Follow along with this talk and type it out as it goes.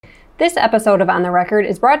This episode of On the Record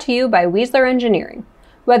is brought to you by Weasler Engineering.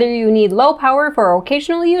 Whether you need low power for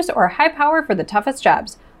occasional use or high power for the toughest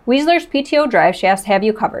jobs, Weasler's PTO drive shafts have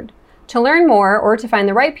you covered. To learn more or to find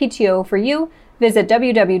the right PTO for you, visit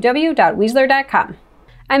www.weasler.com.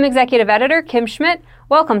 I'm Executive Editor Kim Schmidt.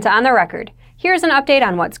 Welcome to On the Record. Here's an update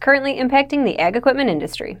on what's currently impacting the ag equipment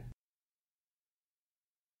industry.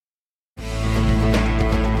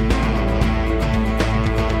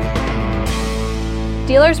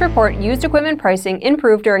 Dealers report used equipment pricing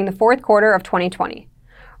improved during the fourth quarter of 2020.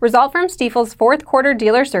 Results from Stifel's fourth quarter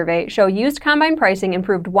dealer survey show used combine pricing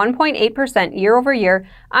improved 1.8% year over year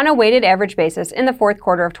on a weighted average basis in the fourth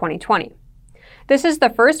quarter of 2020. This is the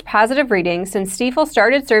first positive reading since Stifel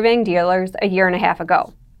started surveying dealers a year and a half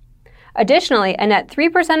ago. Additionally, a net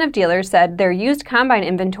 3% of dealers said their used combine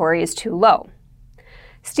inventory is too low.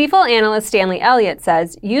 Stifel analyst Stanley Elliott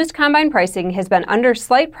says used combine pricing has been under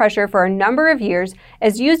slight pressure for a number of years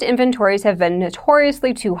as used inventories have been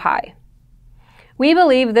notoriously too high. We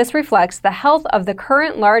believe this reflects the health of the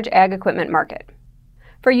current large ag equipment market.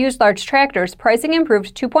 For used large tractors, pricing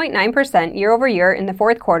improved 2.9% year over year in the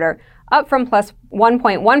fourth quarter, up from plus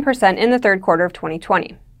 1.1% in the third quarter of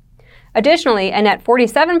 2020. Additionally, a net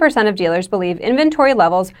 47% of dealers believe inventory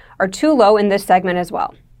levels are too low in this segment as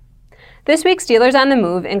well. This week's dealers on the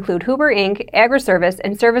move include Huber Inc., Agri-Service,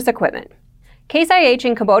 and Service Equipment. Case IH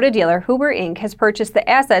and Kubota dealer Huber Inc. has purchased the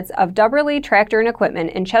assets of Dubberly Tractor and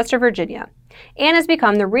Equipment in Chester, Virginia, and has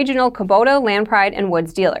become the regional Kubota, Landpride, and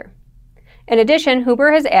Woods dealer. In addition,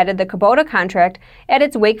 Huber has added the Kubota contract at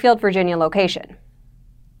its Wakefield, Virginia location.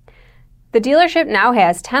 The dealership now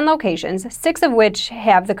has 10 locations, 6 of which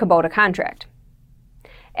have the Kubota contract.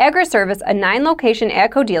 Agri-Service, a 9-location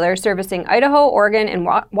AGCO dealer servicing Idaho, Oregon, and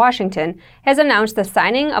Washington, has announced the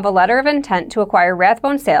signing of a letter of intent to acquire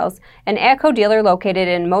Rathbone Sales, an AGCO dealer located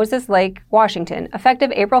in Moses Lake, Washington,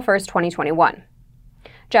 effective April 1, 2021.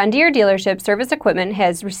 John Deere dealership Service Equipment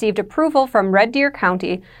has received approval from Red Deer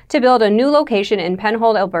County to build a new location in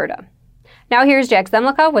Penhold, Alberta. Now here's Jack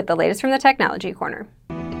Zemlicka with the latest from the Technology Corner.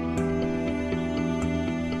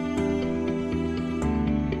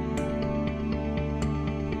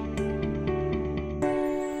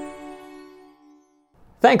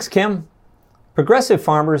 Thanks, Kim. Progressive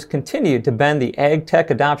farmers continue to bend the ag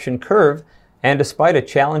tech adoption curve, and despite a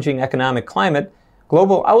challenging economic climate,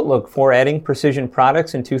 global outlook for adding precision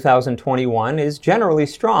products in 2021 is generally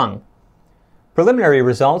strong. Preliminary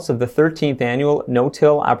results of the 13th annual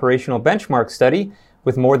No-Till Operational Benchmark Study,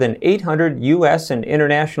 with more than 800 U.S. and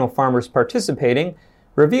international farmers participating,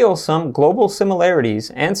 reveal some global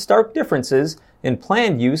similarities and stark differences in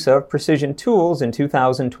planned use of precision tools in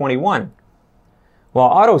 2021. While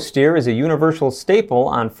AutoSteer is a universal staple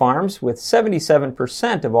on farms, with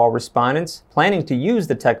 77% of all respondents planning to use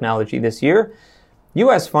the technology this year,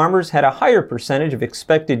 U.S. farmers had a higher percentage of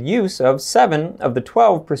expected use of 7 of the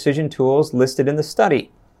 12 precision tools listed in the study.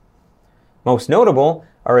 Most notable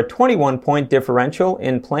are a 21-point differential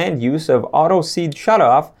in planned use of auto seed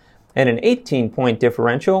shutoff and an 18-point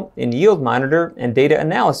differential in yield monitor and data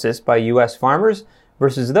analysis by U.S. farmers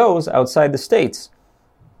versus those outside the states.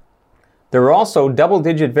 There are also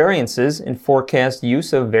double-digit variances in forecast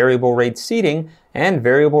use of variable rate seeding and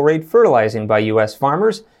variable rate fertilizing by U.S.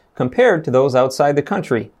 farmers compared to those outside the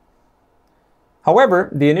country. However,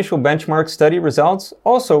 the initial benchmark study results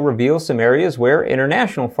also reveal some areas where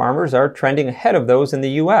international farmers are trending ahead of those in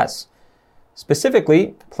the U.S.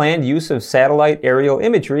 Specifically, planned use of satellite aerial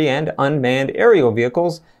imagery and unmanned aerial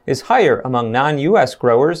vehicles is higher among non-U.S.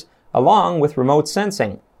 growers, along with remote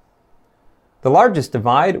sensing. The largest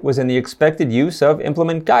divide was in the expected use of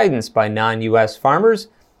implement guidance by non-U.S. farmers,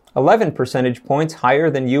 11 percentage points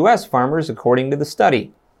higher than U.S. farmers according to the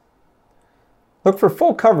study. Look for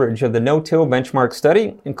full coverage of the No-Till benchmark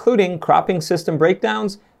study, including cropping system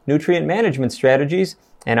breakdowns, nutrient management strategies,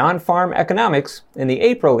 and on-farm economics in the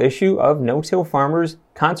April issue of No-Till Farmers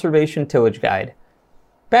Conservation Tillage Guide.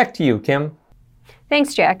 Back to you, Kim.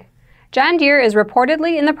 Thanks, Jack. John Deere is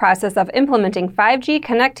reportedly in the process of implementing 5G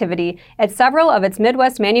connectivity at several of its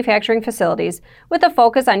Midwest manufacturing facilities, with a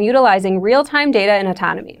focus on utilizing real-time data and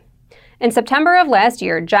autonomy. In September of last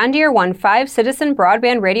year, John Deere won 5 Citizen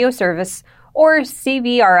Broadband Radio Service, or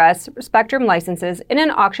CBRS, spectrum licenses in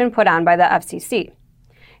an auction put on by the FCC.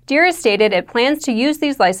 Deere has stated it plans to use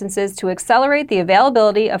these licenses to accelerate the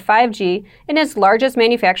availability of 5G in its largest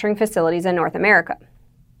manufacturing facilities in North America.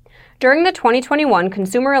 During the 2021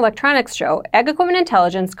 Consumer Electronics Show, Ag Equipment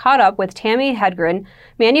Intelligence caught up with Tammy Hedgren,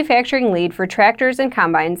 manufacturing lead for tractors and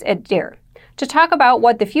combines at Deere, to talk about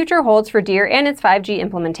what the future holds for Deere and its 5G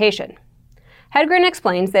implementation. Hedgren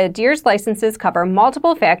explains that Deere's licenses cover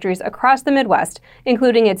multiple factories across the Midwest,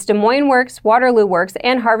 including its Des Moines Works, Waterloo Works,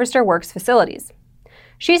 and Harvester Works facilities.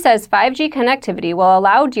 She says 5G connectivity will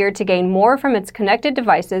allow Deere to gain more from its connected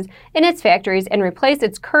devices in its factories and replace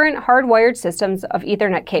its current hardwired systems of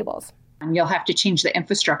Ethernet cables. You'll have to change the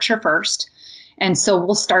infrastructure first. And so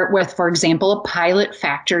we'll start with, for example, a pilot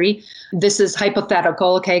factory. This is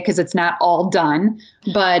hypothetical, okay, because it's not all done.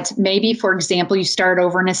 But maybe, for example, you start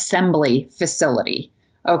over an assembly facility,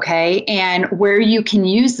 okay? And where you can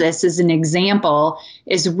use this as an example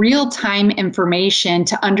is real-time information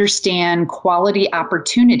to understand quality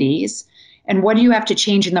opportunities and what do you have to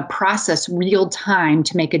change in the process real time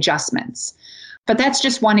to make adjustments. But that's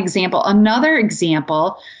just one example. Another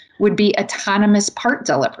example would be autonomous part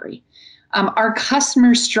delivery. Our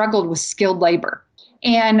customers struggled with skilled labor,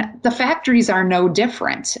 and the factories are no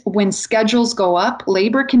different. When schedules go up,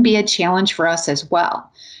 labor can be a challenge for us as well.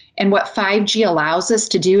 And what 5G allows us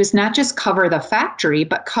to do is not just cover the factory,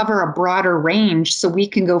 but cover a broader range so we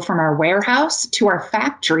can go from our warehouse to our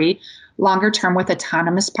factory longer term with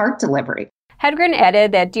autonomous part delivery. Hedgren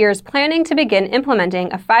added that Deere is planning to begin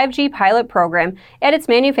implementing a 5G pilot program at its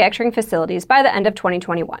manufacturing facilities by the end of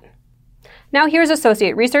 2021. Now here's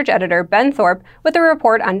Associate Research Editor Ben Thorpe with a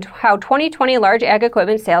report on how 2020 large ag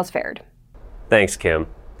equipment sales fared. Thanks, Kim.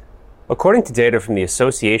 According to data from the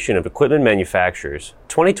Association of Equipment Manufacturers,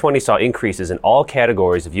 2020 saw increases in all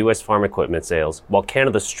categories of U.S. farm equipment sales, while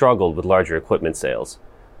Canada struggled with larger equipment sales.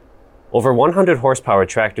 Over 100 horsepower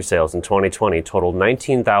tractor sales in 2020 totaled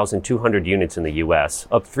 19,200 units in the U.S.,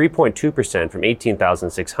 up 3.2% from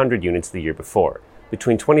 18,600 units the year before.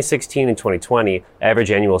 Between 2016 and 2020,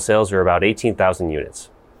 average annual sales were about 18,000 units.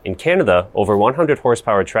 In Canada, over 100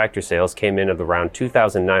 horsepower tractor sales came in at around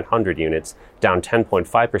 2,900 units, down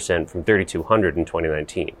 10.5% from 3,200 in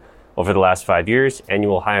 2019. Over the last 5 years,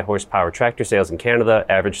 annual high horsepower tractor sales in Canada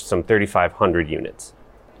averaged some 3,500 units.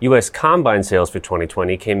 U.S. combine sales for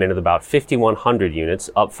 2020 came in at about 5,100 units,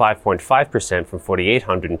 up 5.5% from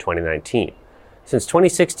 4,800 in 2019. Since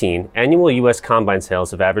 2016, annual U.S. combine sales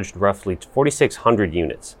have averaged roughly 4,600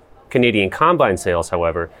 units. Canadian combine sales,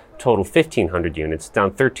 however, totaled 1,500 units, down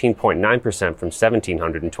 13.9% from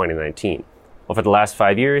 1,700 in 2019. Over the last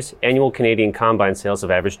 5 years, annual Canadian combine sales have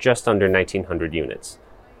averaged just under 1,900 units.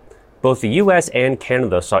 Both the U.S. and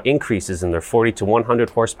Canada saw increases in their 40 to 100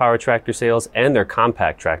 horsepower tractor sales and their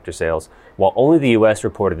compact tractor sales, while only the U.S.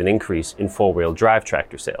 reported an increase in four-wheel drive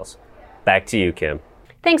tractor sales. Back to you, Kim.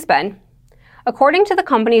 Thanks, Ben. According to the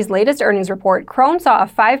company's latest earnings report, Krone saw a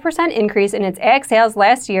 5% increase in its ag sales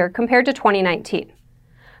last year compared to 2019.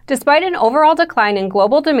 Despite an overall decline in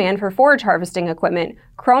global demand for forage harvesting equipment,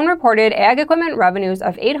 Krone reported ag equipment revenues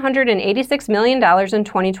of $886 million in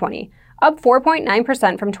 2020, up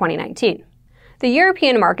 4.9% from 2019. The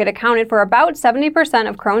European market accounted for about 70%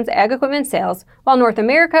 of Krone's ag equipment sales, while North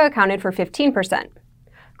America accounted for 15%.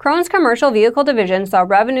 Krone's commercial vehicle division saw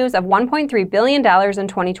revenues of $1.3 billion in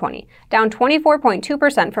 2020, down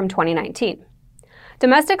 24.2% from 2019.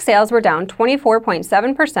 Domestic sales were down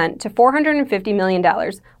 24.7% to $450 million,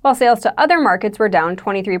 while sales to other markets were down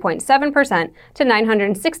 23.7% to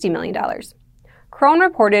 $960 million. Krone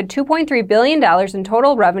reported $2.3 billion in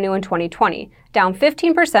total revenue in 2020, down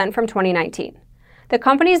 15% from 2019. The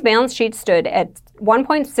company's balance sheet stood at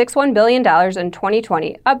 $1.61 billion in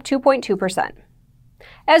 2020, up 2.2%.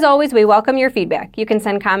 As always, we welcome your feedback. You can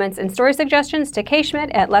send comments and story suggestions to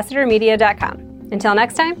kschmidt@lessitermedia.com. Until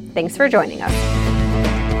next time, thanks for joining us.